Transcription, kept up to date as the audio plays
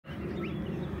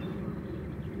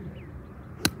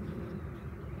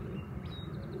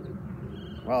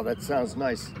Wow, that sounds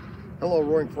nice. Hello,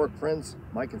 Roaring Fork friends.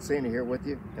 Mike and Sandy here with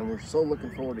you, and we're so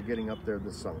looking forward to getting up there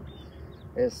this summer.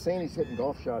 As Sandy's hitting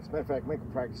golf shots, matter of fact, make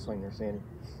a practice swing there, Sandy.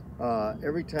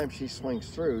 Every time she swings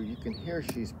through, you can hear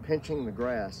she's pinching the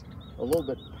grass a little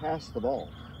bit past the ball.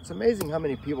 It's amazing how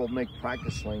many people make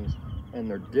practice swings and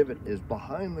their divot is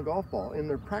behind the golf ball in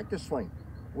their practice swing.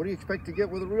 What do you expect to get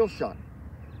with a real shot?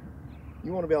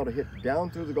 You want to be able to hit down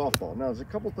through the golf ball. Now, there's a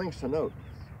couple things to note.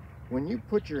 When you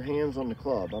put your hands on the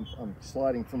club, I'm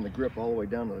sliding from the grip all the way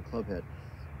down to the club head.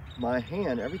 My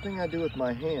hand, everything I do with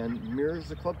my hand mirrors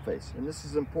the club face. And this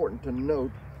is important to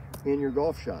note in your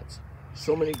golf shots.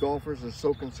 So many golfers are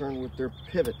so concerned with their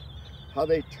pivot, how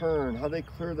they turn, how they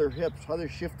clear their hips, how they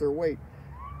shift their weight.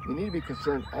 You need to be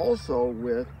concerned also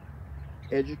with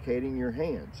educating your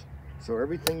hands. So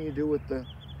everything you do with the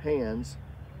hands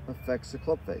affects the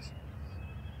club face.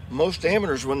 Most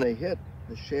amateurs, when they hit,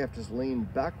 the shaft is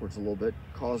leaned backwards a little bit,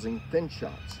 causing thin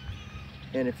shots.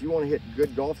 And if you want to hit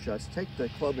good golf shots, take the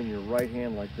club in your right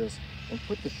hand like this and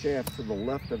put the shaft to the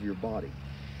left of your body.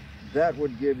 That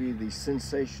would give you the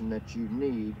sensation that you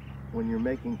need when you're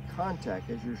making contact.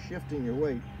 As you're shifting your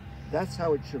weight, that's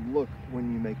how it should look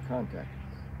when you make contact.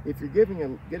 If you're getting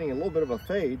a little bit of a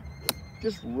fade,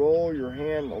 just roll your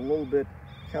hand a little bit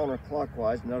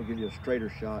counterclockwise, and that'll give you a straighter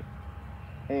shot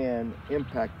and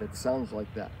impact that sounds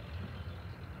like that.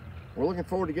 We're looking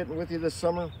forward to getting with you this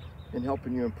summer and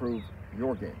helping you improve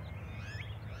your game.